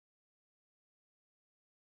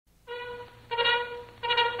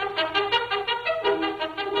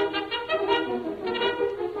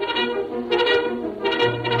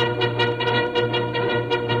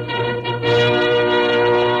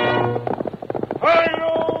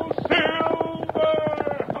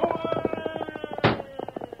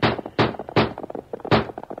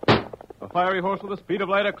fiery horse with the speed of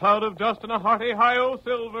light, a cloud of dust, and a hearty hi-yo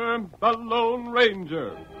Silver, the Lone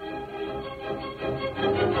Ranger.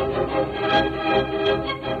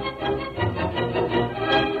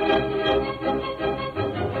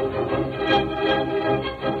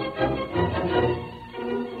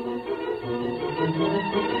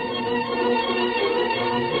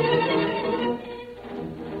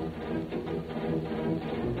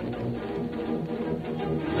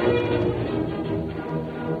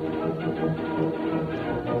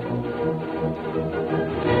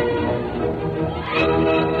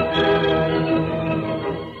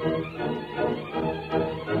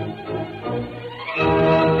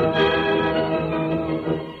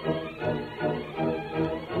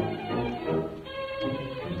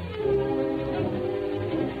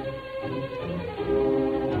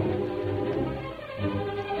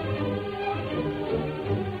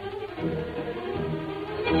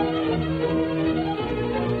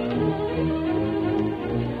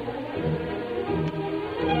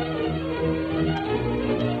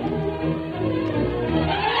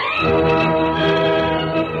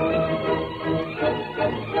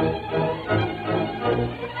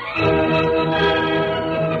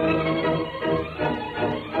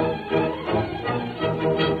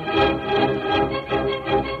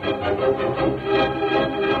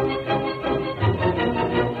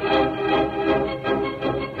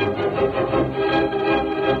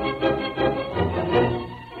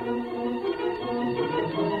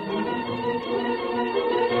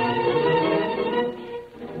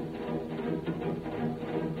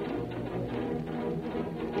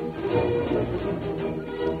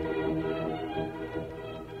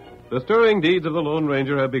 The stirring deeds of the Lone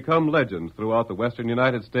Ranger have become legends throughout the western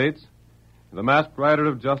United States. The masked rider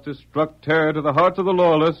of justice struck terror to the hearts of the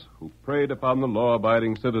lawless who preyed upon the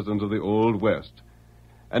law-abiding citizens of the Old West.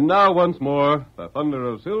 And now, once more, the thunder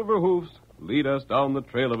of silver hoofs lead us down the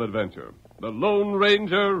trail of adventure. The Lone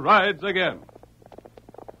Ranger rides again.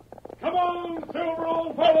 Come on, Silver,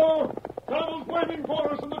 old fellow! Donald's waiting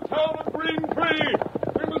for us in the town of Green Tree.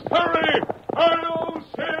 We must hurry! Hi-yo,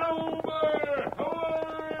 Silver!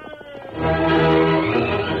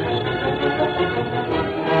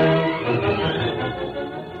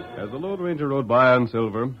 As the Lone Ranger rode by on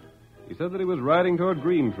Silver, he said that he was riding toward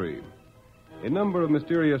Green Tree. A number of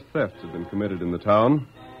mysterious thefts had been committed in the town.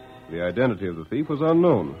 The identity of the thief was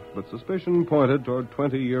unknown, but suspicion pointed toward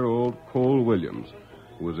 20-year-old Cole Williams,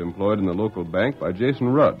 who was employed in the local bank by Jason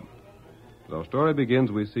Rudd. As our story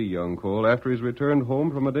begins, we see young Cole after he's returned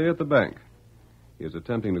home from a day at the bank. He is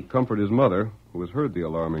attempting to comfort his mother, who has heard the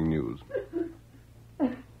alarming news.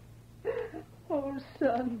 Oh,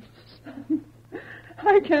 son.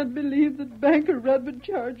 I can't believe that Banker Rudd would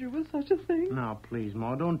charge you with such a thing. Now, please,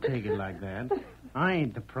 Ma, don't take it like that. I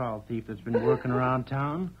ain't the prowl thief that's been working around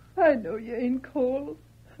town. I know you ain't, Cole.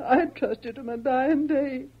 I'd trust you to my dying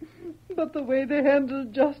day. But the way they handle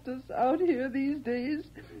justice out here these days,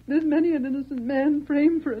 there's many an innocent man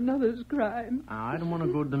framed for another's crime. I don't want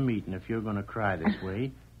to go to the meeting if you're going to cry this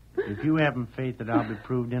way. If you haven't faith that I'll be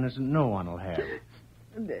proved innocent, no one will have.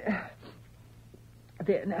 There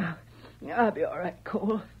now. I'll be all right,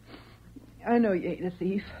 Cole. I know you ain't a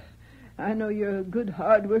thief. I know you're a good,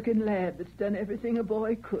 hard-working lad that's done everything a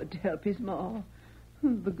boy could to help his ma.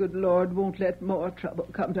 The good Lord won't let more trouble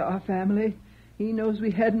come to our family. He knows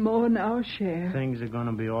we had more than our share. Things are going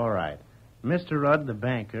to be all right. Mr. Rudd, the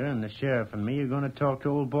banker, and the sheriff and me are going to talk to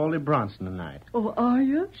old Baldy Bronson tonight. Oh, are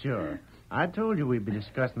you? Sure. I told you we'd be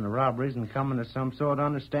discussing the robberies and coming to some sort of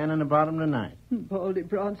understanding about them tonight. Baldy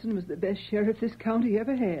Bronson was the best sheriff this county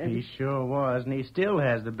ever had. He sure was, and he still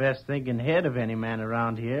has the best thinking head of any man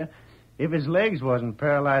around here. If his legs wasn't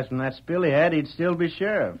paralyzed from that spill he had, he'd still be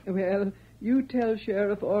sheriff. Well, you tell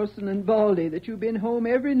Sheriff Orson and Baldy that you've been home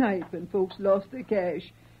every night when folks lost their cash,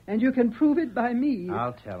 and you can prove it by me.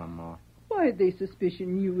 I'll tell them, Ma. Why'd they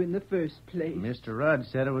suspicion you in the first place? Mr. Rudd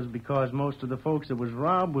said it was because most of the folks that was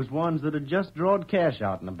robbed was ones that had just drawed cash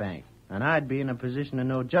out in the bank. And I'd be in a position to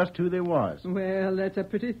know just who they was. Well, that's a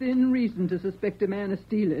pretty thin reason to suspect a man of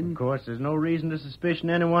stealing. Of course, there's no reason to suspicion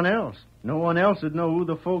anyone else. No one else would know who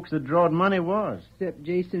the folks that drawed money was. Except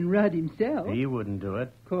Jason Rudd himself. He wouldn't do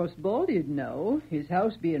it. Of course, Baldy'd know. His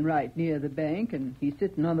house being right near the bank, and he's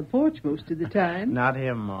sitting on the porch most of the time. Not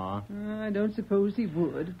him, Ma. I don't suppose he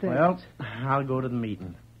would. Thanks. Well, I'll go to the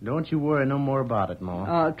meeting. Don't you worry no more about it, Ma.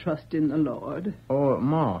 I'll trust in the Lord. Oh,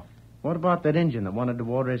 Ma, what about that Injun that wanted to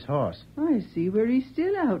water his horse? I see where he's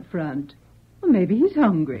still out front. Well, maybe he's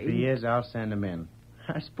hungry. If he is, I'll send him in.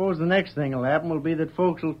 I suppose the next thing will happen will be that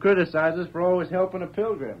folks will criticize us for always helping a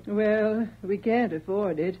pilgrim. Well, we can't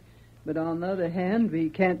afford it. But on the other hand, we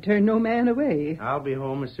can't turn no man away. I'll be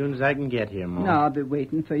home as soon as I can get here, Ma. I'll be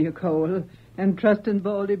waiting for you, Cole, and trusting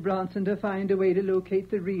Baldy Bronson to find a way to locate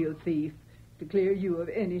the real thief, to clear you of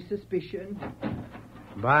any suspicion.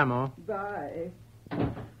 Bye, Ma. Bye.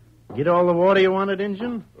 Get all the water you wanted,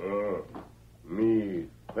 Injun? Me,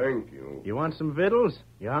 thank you. You want some victuals?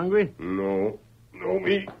 You hungry? No,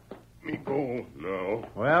 me go now.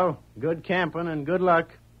 Well, good camping and good luck.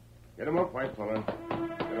 Get him up, white fella.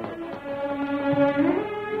 Get him up.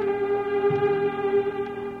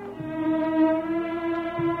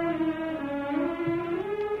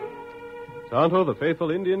 Tonto, the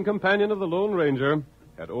faithful Indian companion of the Lone Ranger,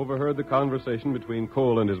 had overheard the conversation between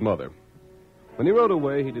Cole and his mother. When he rode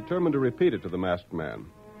away, he determined to repeat it to the masked man.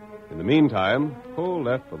 In the meantime, Cole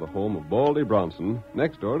left for the home of Baldy Bronson,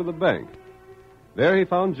 next door to the bank. There he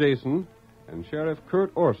found Jason and Sheriff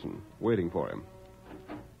Kurt Orson waiting for him.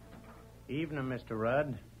 Evening, Mr.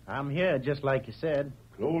 Rudd. I'm here, just like you said.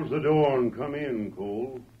 Close the door and come in,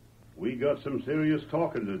 Cole. We got some serious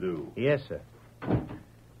talking to do. Yes, sir.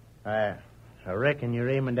 I reckon you're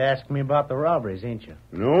aiming to ask me about the robberies, ain't you?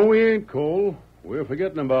 No, we ain't, Cole. We're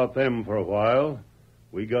forgetting about them for a while.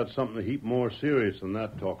 We got something a heap more serious than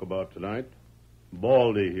that talk about tonight.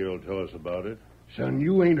 Baldy here'll tell us about it. Son,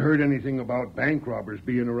 you ain't heard anything about bank robbers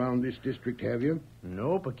being around this district, have you?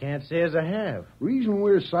 Nope, I can't say as I have. Reason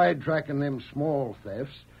we're sidetracking them small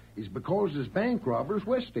thefts is because there's bank robbers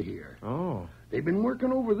west of here. Oh, They've been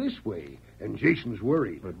working over this way, and Jason's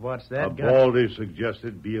worried. but what's that got? Baldy suggested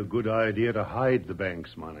it'd be a good idea to hide the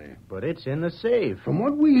bank's money. But it's in the safe. From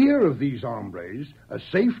what we hear of these hombres, a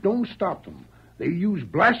safe don't stop them. They use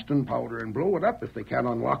blasting powder and blow it up if they can't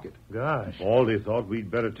unlock it. Gosh, Baldy thought we'd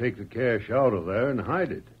better take the cash out of there and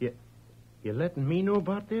hide it. you letting me know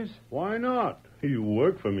about this? Why not? You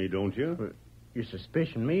work for me, don't you? You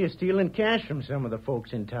suspicion me of stealing cash from some of the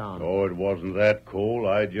folks in town. Oh, it wasn't that, Cole.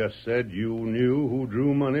 I just said you knew who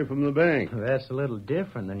drew money from the bank. That's a little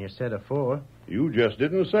different than you said afore. You just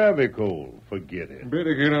didn't savvy, Cole. Forget it.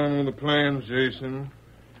 Better get on with the plans, Jason.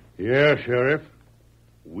 Yeah, Sheriff.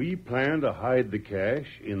 We plan to hide the cash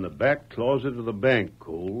in the back closet of the bank,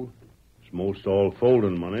 Cole. It's most all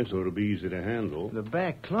folding money, so it'll be easy to handle. The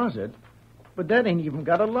back closet? But that ain't even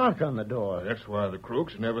got a lock on the door. That's why the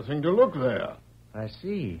crooks never think to look there. I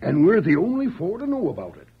see. And we're the only four to know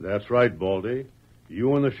about it. That's right, Baldy.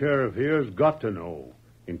 You and the sheriff here's got to know,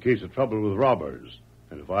 in case of trouble with robbers.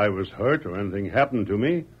 And if I was hurt or anything happened to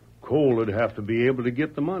me, Cole would have to be able to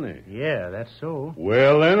get the money. Yeah, that's so.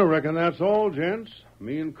 Well, then, I reckon that's all, gents.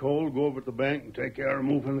 Me and Cole go over to the bank and take care of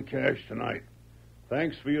moving the cash tonight.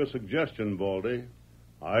 Thanks for your suggestion, Baldy.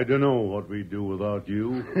 I don't know what we'd do without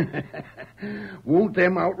you. Won't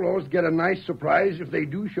them outlaws get a nice surprise if they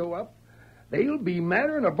do show up? They'll be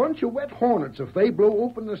madder than a bunch of wet hornets if they blow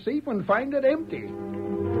open the safe and find it empty.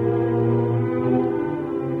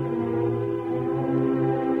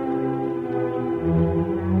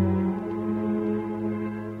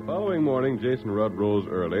 The following morning, Jason Rudd rose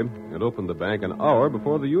early and opened the bank an hour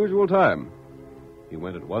before the usual time. He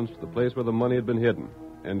went at once to the place where the money had been hidden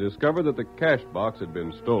and discovered that the cash box had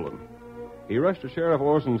been stolen. He rushed to Sheriff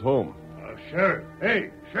Orson's home. Sheriff! Hey,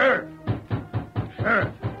 Sheriff!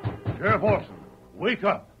 Sheriff! Sheriff Orson, wake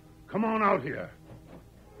up. Come on out here.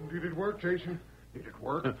 Did it work, Jason? Did it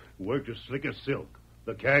work? Worked as slick as silk.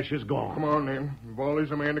 The cash is gone. Come on, then. Baldy's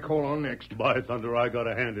the man to call on next. By thunder, I got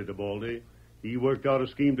to hand it to Baldy. He worked out a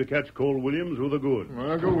scheme to catch Cole Williams with a good.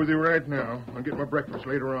 I'll go with you right now. I'll get my breakfast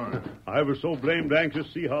later on. I was so blamed anxious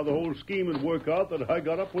to see how the whole scheme would work out that I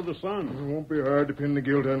got up with the sun. It won't be hard to pin the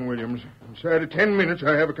guilt on Williams. Inside of 10 minutes,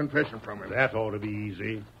 I have a confession from him. That ought to be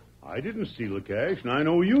easy. I didn't steal the cash, and I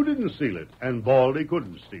know you didn't steal it. And Baldy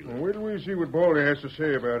couldn't steal it. Well, wait till we see what Baldy has to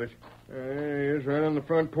say about it. There he is, right on the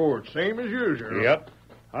front porch. Same as usual. Yep.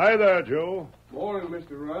 Hi there, Joe. Morning,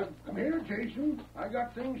 Mr. Rudd. Come here, Jason. I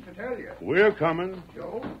got things to tell you. We're coming.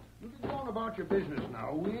 Joe, you can go on about your business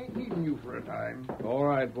now. We ain't needing you for a time. All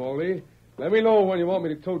right, Baldy. Let me know when you want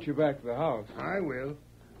me to tote you back to the house. I will.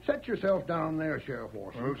 Set yourself down there, Sheriff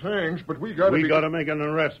Orson. Well, thanks, but we got to make an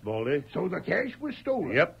arrest, Baldy. So the cash was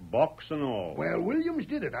stolen? Yep, box and all. Well, Williams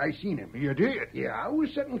did it. I seen him. You did? Yeah, I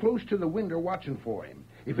was sitting close to the window watching for him.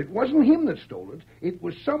 If it wasn't him that stole it, it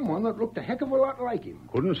was someone that looked a heck of a lot like him.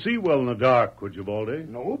 Couldn't see well in the dark, could you, Baldy?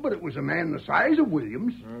 No, but it was a man the size of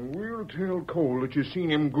Williams. We'll tell Cole that you seen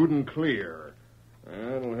him good and clear.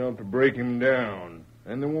 That'll help to break him down.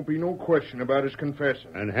 And there won't be no question about his confessing.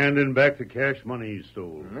 And handing back the cash money he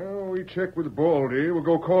stole. Now we check with Baldy. We'll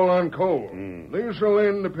go call on Cole. This'll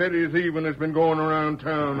end the petty thieving that's been going around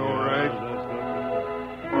town, all right.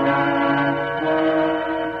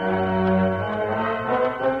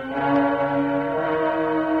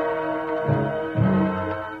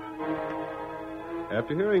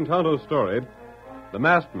 Tonto's story, the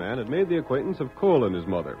masked man had made the acquaintance of Cole and his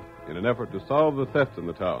mother in an effort to solve the theft in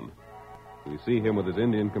the town. We see him with his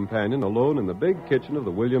Indian companion alone in the big kitchen of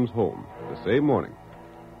the Williams home the same morning.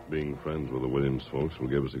 Being friends with the Williams folks will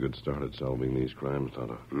give us a good start at solving these crimes,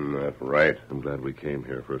 Tonto. That's right. I'm glad we came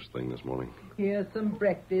here first thing this morning. Here's some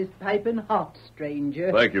breakfast, piping hot,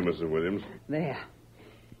 stranger. Thank you, Mrs. Williams. There.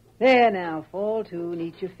 There now, fall to and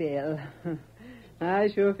eat your fill. I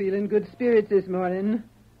sure feel in good spirits this morning.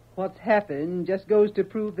 What's happened just goes to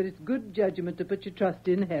prove that it's good judgment to put your trust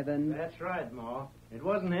in heaven. That's right, Ma. It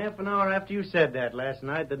wasn't half an hour after you said that last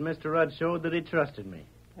night that Mr. Rudd showed that he trusted me.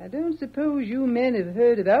 I don't suppose you men have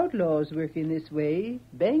heard of outlaws working this way,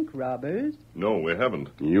 bank robbers. No, we haven't.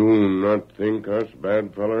 You not think us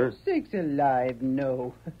bad fellers? Sakes alive,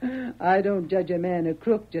 no. I don't judge a man a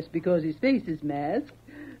crook just because his face is masked.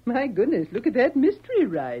 My goodness, look at that mystery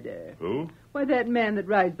rider. Who? Why, that man that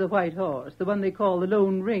rides the white horse, the one they call the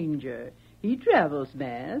Lone Ranger. He travels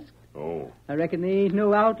masked. Oh. I reckon there ain't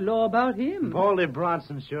no outlaw about him. Baldy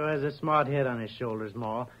Bronson sure has a smart head on his shoulders,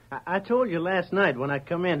 Ma. I told you last night when I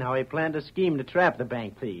come in how he planned a scheme to trap the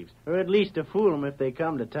bank thieves, or at least to fool them if they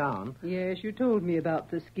come to town. Yes, you told me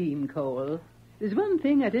about the scheme, Cole. There's one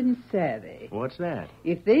thing I didn't savvy. What's that?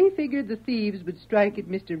 If they figured the thieves would strike at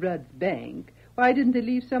Mr. Rudd's bank, why didn't they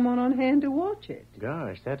leave someone on hand to watch it?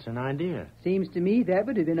 Gosh, that's an idea. Seems to me that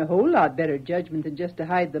would have been a whole lot better judgment than just to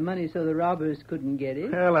hide the money so the robbers couldn't get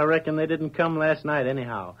it. Well, I reckon they didn't come last night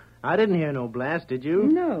anyhow. I didn't hear no blast, did you?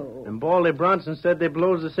 No. And Baldy Bronson said they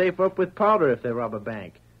blows the safe up with powder if they rob a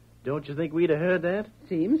bank. Don't you think we'd have heard that?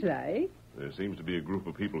 Seems like. There seems to be a group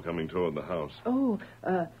of people coming toward the house. Oh,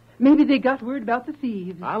 maybe they got word about the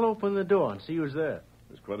thieves. I'll open the door and see who's there.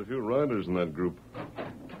 There's quite a few riders in that group.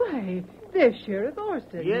 Why, there's Sheriff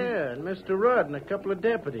Orson. Yeah, and Mr. Rudd and a couple of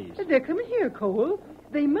deputies. They're coming here, Cole.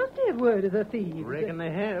 They must have word of the thieves. Reckon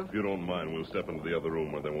they have. If you don't mind, we'll step into the other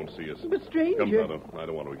room where they won't see us. But, stranger... Come, Tonto. I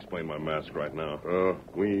don't want to explain my mask right now.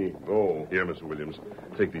 We go. Here, Mr. Williams.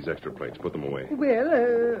 Take these extra plates. Put them away.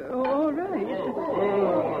 Well, all right.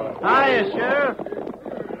 Hiya, Sheriff.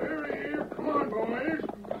 Here. Come on, boys.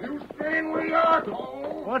 You staying where you are, Cole.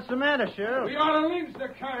 What's the matter, Sheriff? We ought to lynch the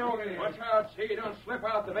coyote. Watch out, see you don't slip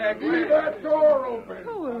out the back way. Leave that door open.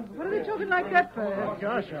 Oh, what are they talking like that for?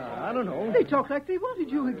 Gosh, I don't know. They talk like they wanted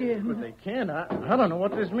you again. But they can't. I don't know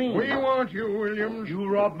what this means. We want you, Williams. You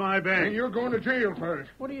robbed my And bank. you're going to jail for it.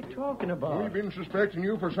 What are you talking about? We've been suspecting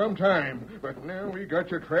you for some time, but now we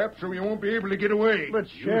got you trapped so you won't be able to get away. But,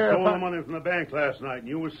 You Sheriff, stole the money from the bank last night, and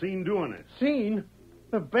you were seen doing it. Seen?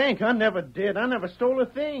 The bank? I never did. I never stole a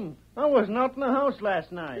thing. I was not in the house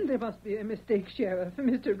last night. There must be a mistake, Sheriff.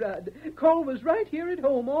 Mr. Rudd. Cole was right here at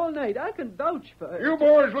home all night. I can vouch for it. You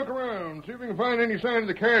boys look around. See if we can find any sign of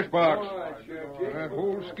the cash box. That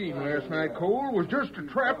whole scheme last night, Cole, was just a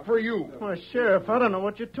trap for you. Why, Sheriff, I don't know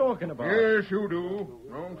what you're talking about. Yes, you do.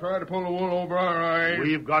 Don't try to pull the wool over our eyes.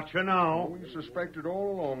 We've got you now. We suspected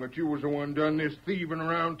all along that you was the one done this thieving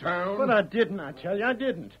around town. But I didn't, I tell you. I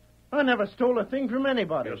didn't. I never stole a thing from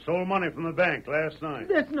anybody. You stole money from the bank last night.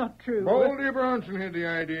 That's not true. Baldy Bronson had the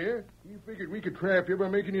idea. He figured we could trap you by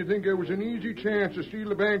making you think there was an easy chance to steal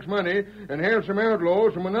the bank's money and have some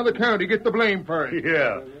outlaws from another county get the blame for it.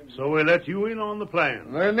 Yeah, so we let you in on the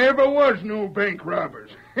plan. There never was no bank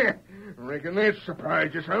robbers. Reckon that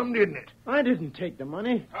surprised you some, didn't it? I didn't take the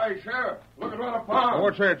money. Hey, Sheriff, look at what I found.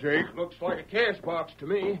 What's that, Jake? Looks like a cash box to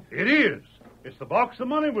me. It is. It's the box the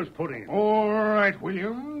money was put in. All right,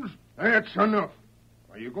 Williams. That's enough.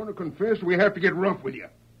 Are you going to confess or we have to get rough with you?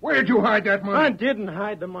 Where'd you hide that money? I didn't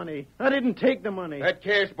hide the money. I didn't take the money. That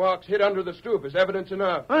cash box hid under the stoop is evidence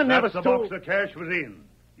enough. I never That's the stole... box the cash was in.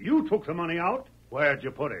 You took the money out. Where'd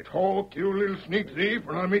you put it? Talk, you little sneak thief,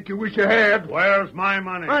 and I'll make you wish you had. Where's my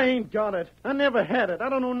money? I ain't got it. I never had it. I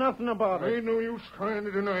don't know nothing about it. Ain't no use trying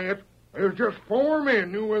to deny it. There's just 4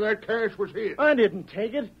 men knew where that cash was hid. I didn't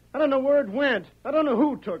take it. I don't know where it went. I don't know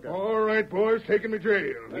who took it. All right, boys, take him to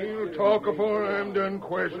jail. He'll talk before I'm done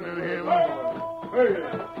questioning him.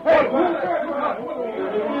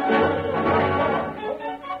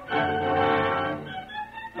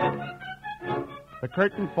 The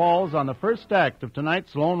curtain falls on the first act of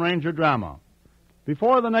tonight's Lone Ranger drama.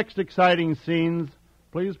 Before the next exciting scenes,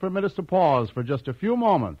 please permit us to pause for just a few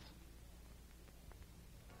moments.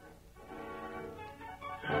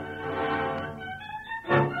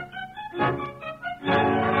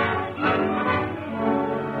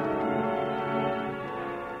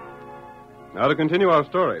 Now to continue our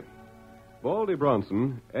story. Baldy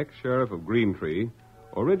Bronson, ex-sheriff of Green Tree,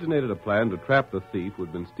 originated a plan to trap the thief who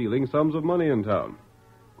had been stealing sums of money in town.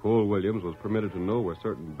 Cole Williams was permitted to know where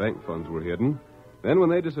certain bank funds were hidden. Then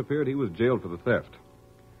when they disappeared, he was jailed for the theft.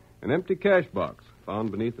 An empty cash box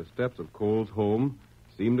found beneath the steps of Cole's home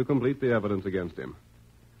seemed to complete the evidence against him.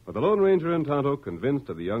 But the Lone Ranger and Tonto, convinced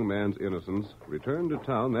of the young man's innocence, returned to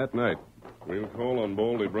town that night. We'll call on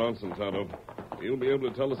Baldy Bronson, Tonto. He'll be able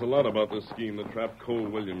to tell us a lot about this scheme that trapped Cole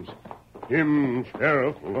Williams. Him,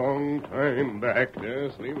 Sheriff, long time back.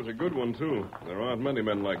 Yes, and he was a good one, too. There aren't many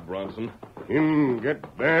men like Bronson. Him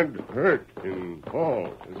get bad hurt in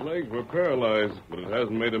fall. His legs were paralyzed, but it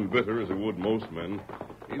hasn't made him bitter as it would most men.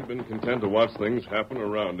 He's been content to watch things happen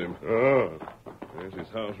around him. Oh, There's his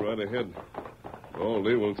house right ahead.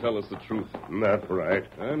 Baldy will tell us the truth. that's right.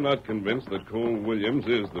 I'm not convinced that Cole Williams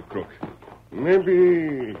is the crook.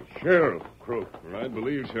 Maybe Sheriff Crook. Or I'd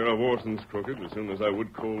believe Sheriff Orson's crooked as soon as I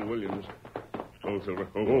would Cole Williams. Oh, Silver.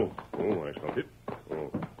 Oh, I saw it.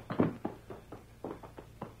 Oh.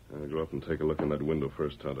 I'll go up and take a look in that window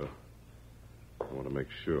first, Tonto. I want to make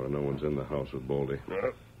sure no one's in the house with Baldy.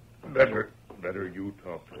 Better you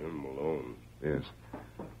talk to him alone. Yes.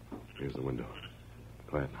 Here's the window.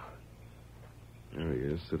 Quiet now. There he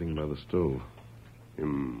is, sitting by the stove.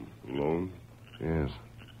 Him alone? Yes.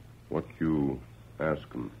 What you ask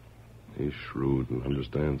him? He's shrewd and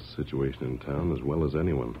understands the situation in town as well as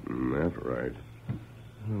anyone. That's right.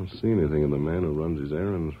 I don't see anything in the man who runs his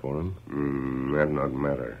errands for him. That not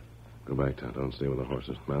matter. Go back, Tonto, and stay with the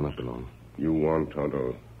horses. Man up alone. You want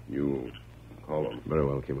Tonto. You call him. Very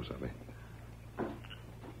well, Kimosabe.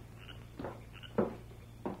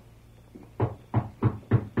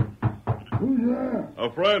 Who's there?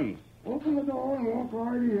 A friend. Open the door and walk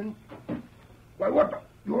right in. Why, what the?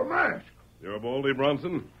 Your mask. You're Baldy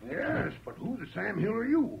Bronson? Yes, but who the Sam Hill are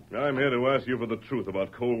you? I'm here to ask you for the truth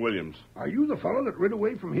about Cole Williams. Are you the fellow that rid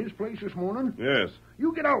away from his place this morning? Yes.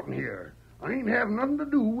 You get out in here. I ain't have nothing to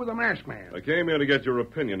do with a masked man. I came here to get your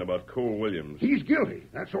opinion about Cole Williams. He's guilty.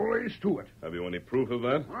 That's all there is to it. Have you any proof of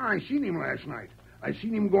that? I seen him last night. I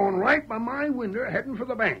seen him going right by my window heading for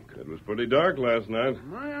the bank. It was pretty dark last night.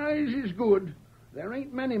 My eyes is good. There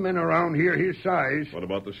ain't many men around here his size. What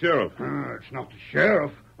about the sheriff? It's not the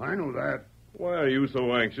sheriff. I know that. Why are you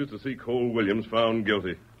so anxious to see Cole Williams found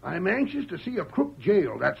guilty? I'm anxious to see a crook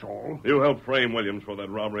jailed, that's all. You helped frame Williams for that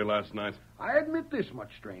robbery last night. I admit this much,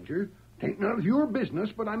 stranger. Tain't none of your business,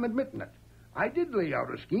 but I'm admitting it. I did lay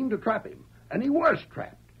out a scheme to trap him, and he was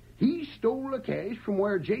trapped. He stole the cash from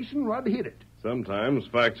where Jason Rudd hid it. Sometimes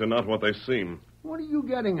facts are not what they seem. What are you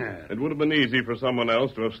getting at? It would have been easy for someone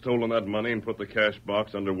else to have stolen that money and put the cash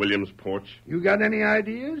box under Williams' porch. You got any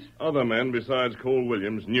ideas? Other men besides Cole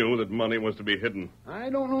Williams knew that money was to be hidden. I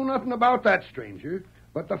don't know nothing about that, stranger,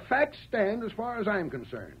 but the facts stand as far as I'm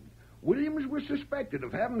concerned. Williams was suspected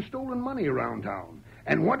of having stolen money around town,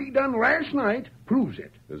 and what he done last night proves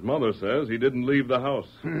it. His mother says he didn't leave the house.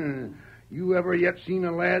 You ever yet seen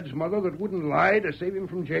a lad's mother that wouldn't lie to save him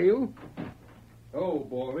from jail? Oh,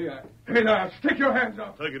 Baldy, Hey, now, stick your hands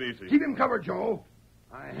up. Take it easy. Keep him covered, Joe.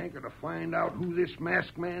 I hanker to find out who this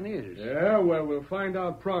masked man is. Yeah, well, we'll find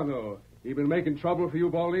out pronto. He been making trouble for you,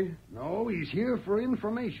 Baldy? No, he's here for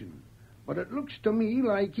information. But it looks to me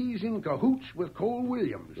like he's in cahoots with Cole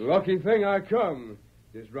Williams. Lucky thing I come.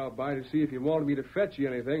 Just dropped by to see if you wanted me to fetch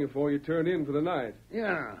you anything before you turned in for the night.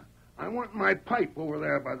 Yeah, I want my pipe over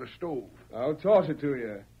there by the stove. I'll toss it to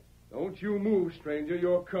you. Don't you move, stranger.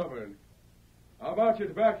 You're covered. How about your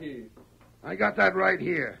tobacco? I got that right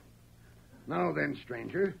here. Now then,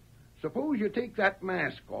 stranger, suppose you take that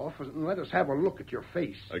mask off and let us have a look at your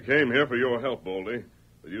face. I came here for your help, Baldy,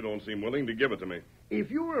 but you don't seem willing to give it to me. If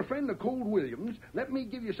you're a friend of Cole Williams, let me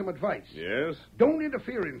give you some advice. Yes? Don't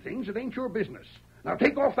interfere in things that ain't your business. Now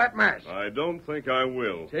take off that mask. I don't think I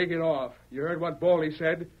will. Take it off. You heard what Baldy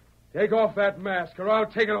said. Take off that mask, or I'll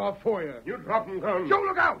take it off for you. You drop him, gun. Joe,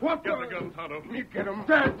 look out! What Get the gun, Tonto. You get him.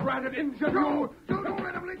 Dad, ratted Injun, Joe, don't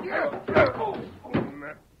let him lick you.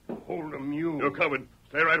 Hold him, you. You're covered.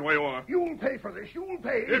 Stay right where you are. You'll pay for this. You'll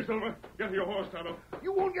pay. Here, Silver. Get to your horse, Tonto.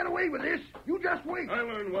 You won't get away with this. You just wait. I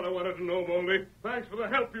learned what I wanted to know, Baldy. Thanks for the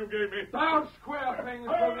help you gave me. Down square things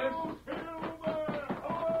for this.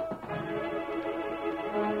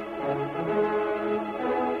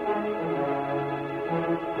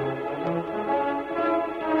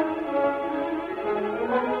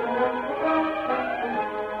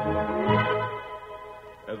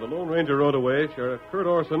 As the Lone Ranger rode away, Sheriff Kurt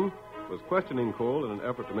Orson was questioning Cole in an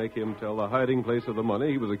effort to make him tell the hiding place of the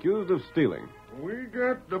money he was accused of stealing. We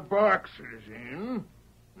got the boxes in.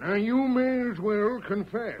 Now, you may as well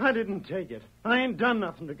confess. I didn't take it. I ain't done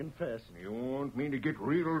nothing to confess. You want me to get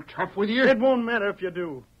real tough with you? It won't matter if you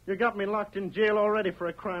do. You got me locked in jail already for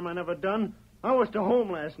a crime I never done. I was to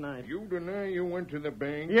home last night. You deny you went to the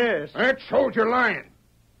bank? Yes. That shows you're lying.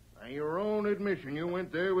 By your own admission, you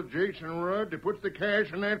went there with Jason Rudd to put the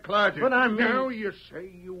cash in that closet. But I mean... Now you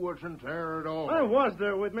say you wasn't there at all. I was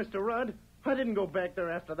there with Mr. Rudd. I didn't go back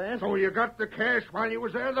there after that. So you got the cash while you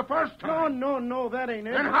was there the first time? No, that ain't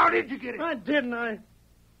it. Then how did you get it? I didn't.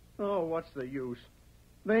 Oh, what's the use?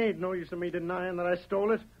 There ain't no use of me denying that I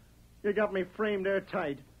stole it. You got me framed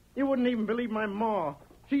airtight. You wouldn't even believe my ma.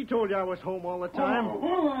 She told you I was home all the time.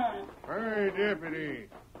 Hey, Deputy.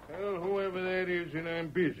 Tell whoever that is that I'm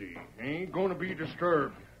busy. I ain't going to be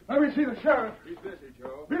disturbed. Let me see the sheriff. He's busy,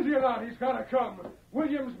 Joe. Busy or not, he's got to come.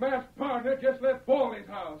 Williams' masked partner just left Baldy's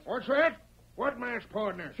house. What's that? What masked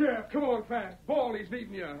partner? Sheriff, come on fast. Baldy's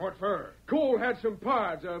needing you. What for? Cole had some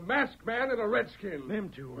pards, a masked man and a redskin.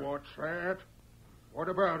 Them two. What's that? What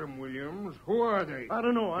about them, Williams? Who are they? I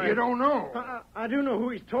don't know. You don't know? I do know who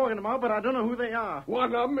he's talking about, but I don't know who they are.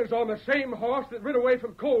 One of them is on the same horse that rid away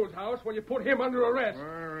from Cole's house when you put him under arrest. I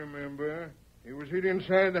remember. He was hid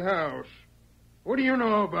inside the house. What do you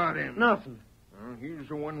know about him? Nothing. Well, he's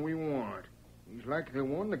the one we want. He's like the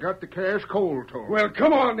one that got the cash Cole told. Well,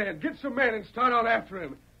 come on then. Get some men and start out after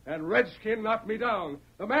him. And Redskin knocked me down.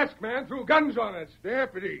 The masked man threw guns on us.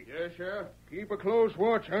 Deputy. Yes, Sheriff? Keep a close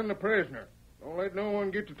watch on the prisoner. Don't let no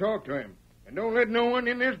one get to talk to him. And don't let no one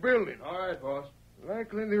in this building. All right, boss.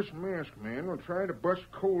 Likely this masked man will try to bust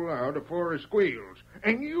Cole out before he squeals.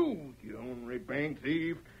 And you ornery bank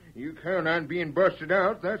thief, you count on being busted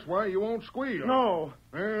out. That's why you won't squeal. No.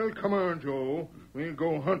 Well, come on, Joe. We'll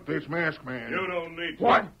go hunt this masked man. You don't need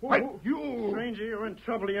to. What? You... Stranger, you're in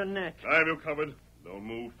trouble to your neck. I have you covered. Don't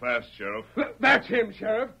move fast, Sheriff. That's him,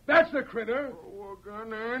 Sheriff. That's the critter. Oh, a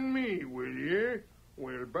gun on me, will you?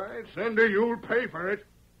 Well, by thunder, you'll pay for it.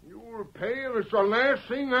 You'll pay if it's the last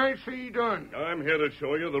thing I see done. I'm here to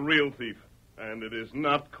show you the real thief. And it is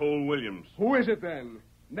not Cole Williams. Who is it, then?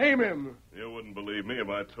 Name him. You wouldn't believe me if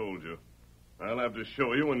I told you. I'll have to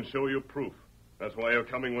show you and show you proof. That's why you're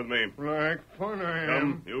coming with me. Like fun I am.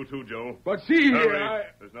 Come, you too, Joe. But see here, Hurry.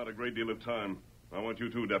 There's not a great deal of time. I want you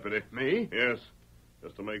too, Deputy. Me? Yes.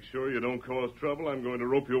 Just to make sure you don't cause trouble, I'm going to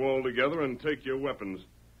rope you all together and take your weapons.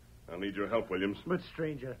 I'll need your help, Williams. But,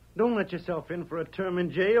 stranger, don't let yourself in for a term in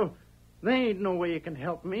jail. There ain't no way you can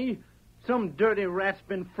help me. Some dirty rat's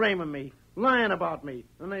been framing me, lying about me,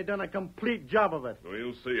 and they done a complete job of it.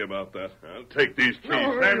 We'll see about that. I'll take these keys.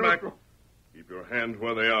 Stand back. Keep your hands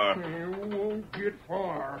where they are. You won't get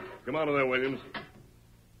far. Come out of there, Williams.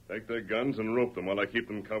 Take their guns and rope them while I keep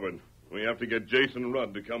them covered. We have to get Jason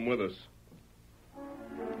Rudd to come with us.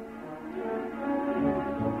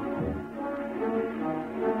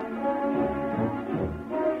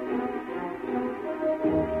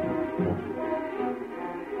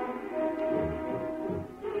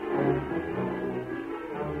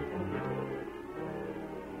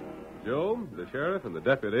 Joe, the sheriff, and the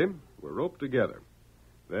deputy were roped together.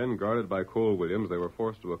 Then, guarded by Cole Williams, they were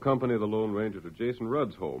forced to accompany the Lone Ranger to Jason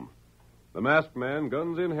Rudd's home. The masked man,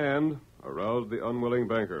 guns in hand, aroused the unwilling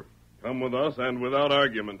banker. Come with us and without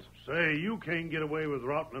argument. Say, you can't get away with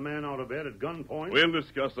routing a man out of bed at gunpoint. We'll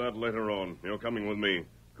discuss that later on. You're coming with me.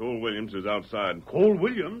 Cole Williams is outside. Cole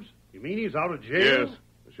Williams? You mean he's out of jail? Yes.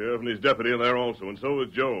 The sheriff and his deputy are there also, and so is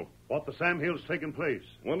Joe. What the Sam Hill's taking place?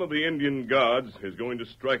 One of the Indian guards is going to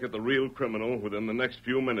strike at the real criminal within the next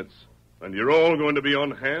few minutes. And you're all going to be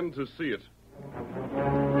on hand to see it.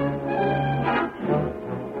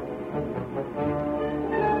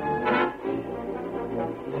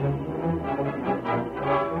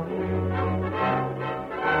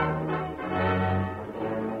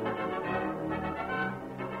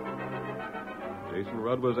 Jason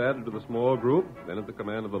Rudd was added to the small group. Then, at the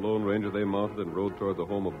command of the Lone Ranger, they mounted and rode toward the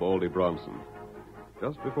home of Baldy Bronson.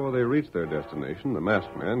 Just before they reached their destination, the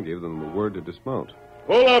masked man gave them the word to dismount.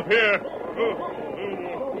 Pull up here.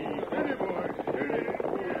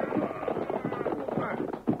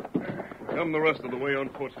 Come the rest of the way on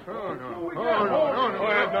foot. No.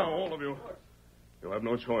 Quiet now, all of you. You'll have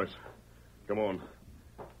no choice. Come on.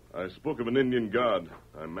 I spoke of an Indian god.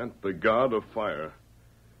 I meant the god of fire.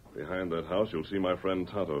 Behind that house, you'll see my friend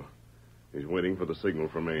Tonto. He's waiting for the signal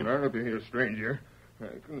from me. Now, look here, stranger. I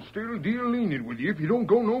can still deal lenient with you if you don't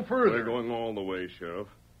go no further. They're going all the way, Sheriff.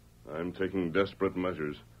 I'm taking desperate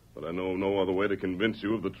measures, but I know no other way to convince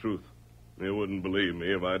you of the truth. You wouldn't believe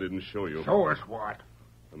me if I didn't show you. Show us what?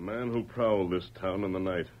 The man who prowled this town in the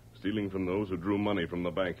night, stealing from those who drew money from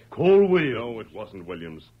the bank. Cole Williams? No, it wasn't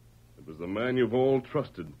Williams. It was the man you've all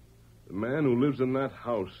trusted. The man who lives in that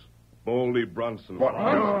house, Baldy Bronson. What?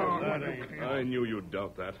 I knew you'd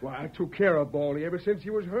doubt that. Why, I took care of Baldy ever since he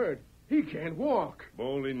was hurt. He can't walk.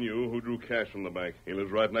 Baldy knew who drew cash from the bank. He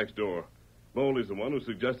lives right next door. Baldy's the one who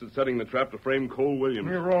suggested setting the trap to frame Cole Williams.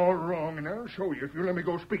 You're all wrong, and I'll show you if you let me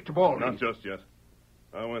go speak to Baldy. Not just yet.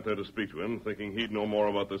 I went there to speak to him, thinking he'd know more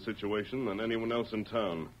about the situation than anyone else in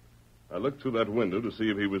town. I looked through that window to see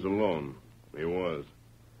if he was alone. He was.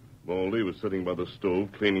 Baldy was sitting by the stove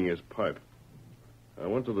cleaning his pipe. I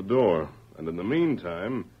went to the door, and in the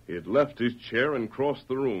meantime, he had left his chair and crossed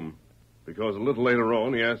the room. Because a little later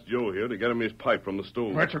on, he asked Joe here to get him his pipe from the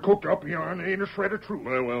stove. That's a cooked-up yarn. Ain't a shred of truth.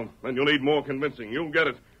 Very well. Then you'll need more convincing. You'll get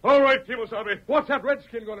it. All right, Kimosabe. What's that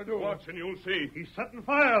redskin going to do? Watch and you'll see. He's setting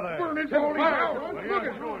fire there. Burn it, Set Baldy. fire. Now. Look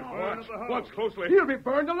at him. Watch closely. He'll be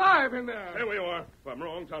burned alive in there. There we are. If I'm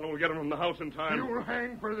wrong, Tonto will get him from the house in time. You'll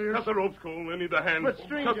hang for this. Cut the ropes, Cole. They need the hands. But,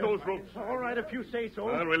 stranger... Cut those ropes. All right, if you say so.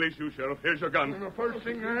 I'll release you, Sheriff. Here's your gun. And the first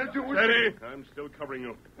thing I'll do is... Steady. I'm still covering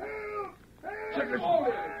you. Check this.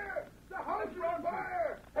 The house is on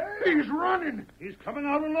fire. He's running. He's coming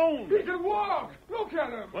out alone. He can walk. Look at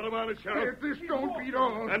him. What about it, Sheriff? If this don't beat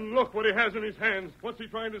all... And look what he has in his hands. What's he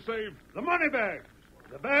trying to save? The money bags.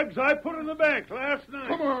 The bags I put in the bank last night.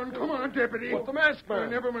 Come on, Deputy. What's the masked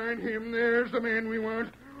man? Never mind him. There's the man we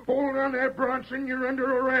want. Hold on there, Bronson. You're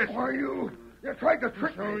under arrest. Why, you tried to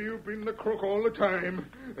trick me. So you've been the crook all the time.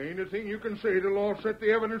 Ain't a thing you can say that'll offset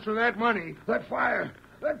the evidence of that money. That fire.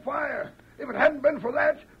 If it hadn't been for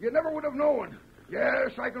that, you never would have known.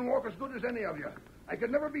 Yes, I can walk as good as any of you. I could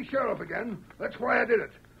never be sheriff again. That's why I did it.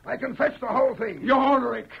 I confessed the whole thing. You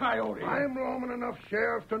ornery coyote. I'm lawman enough,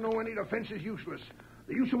 Sheriff, to know any defense is useless.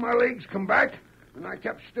 The use of my legs come back, and I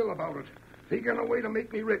kept still about it, figuring a way to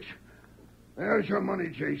make me rich. There's your money,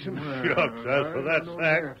 Jason. Shucks, as for that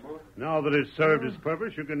sack, now that it's served its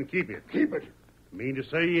purpose, you can keep it. Keep it? Mean to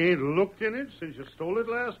say you ain't looked in it since you stole it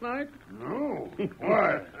last night? No.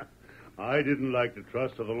 Why? I didn't like to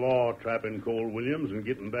trust to the law trapping Cole Williams and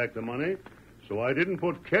getting back the money, so I didn't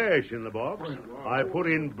put cash in the box. I put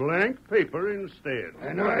in blank paper instead.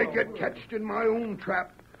 And I get catched in my own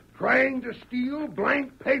trap, trying to steal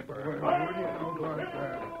blank paper.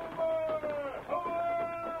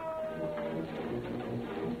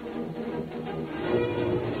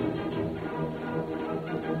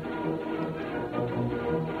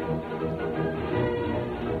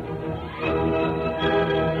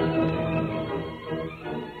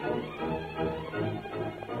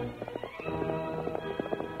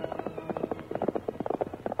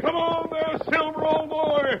 Come on there, Silver, old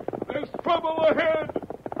boy. There's trouble ahead.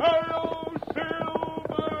 Hi-yo,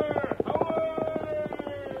 Silver! Away!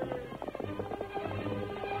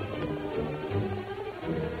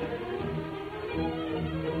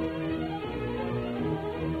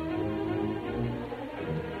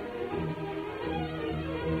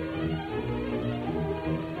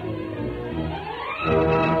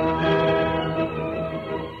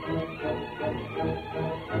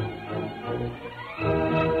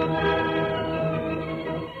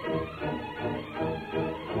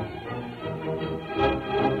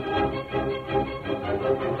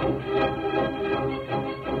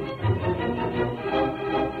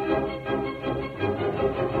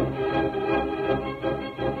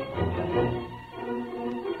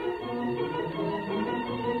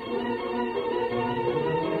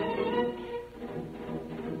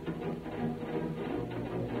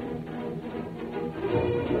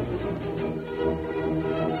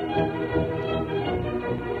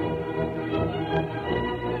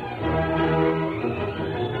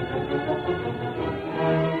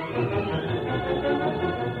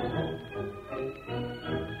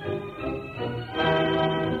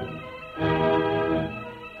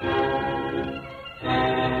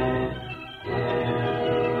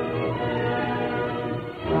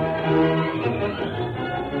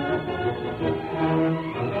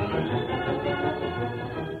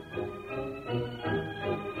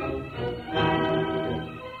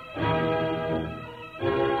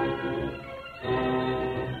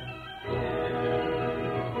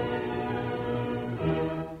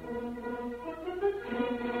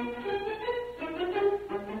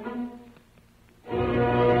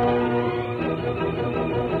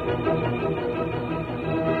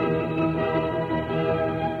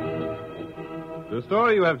 The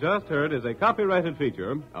story you have just heard is a copyrighted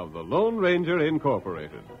feature of the Lone Ranger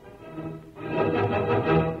Incorporated.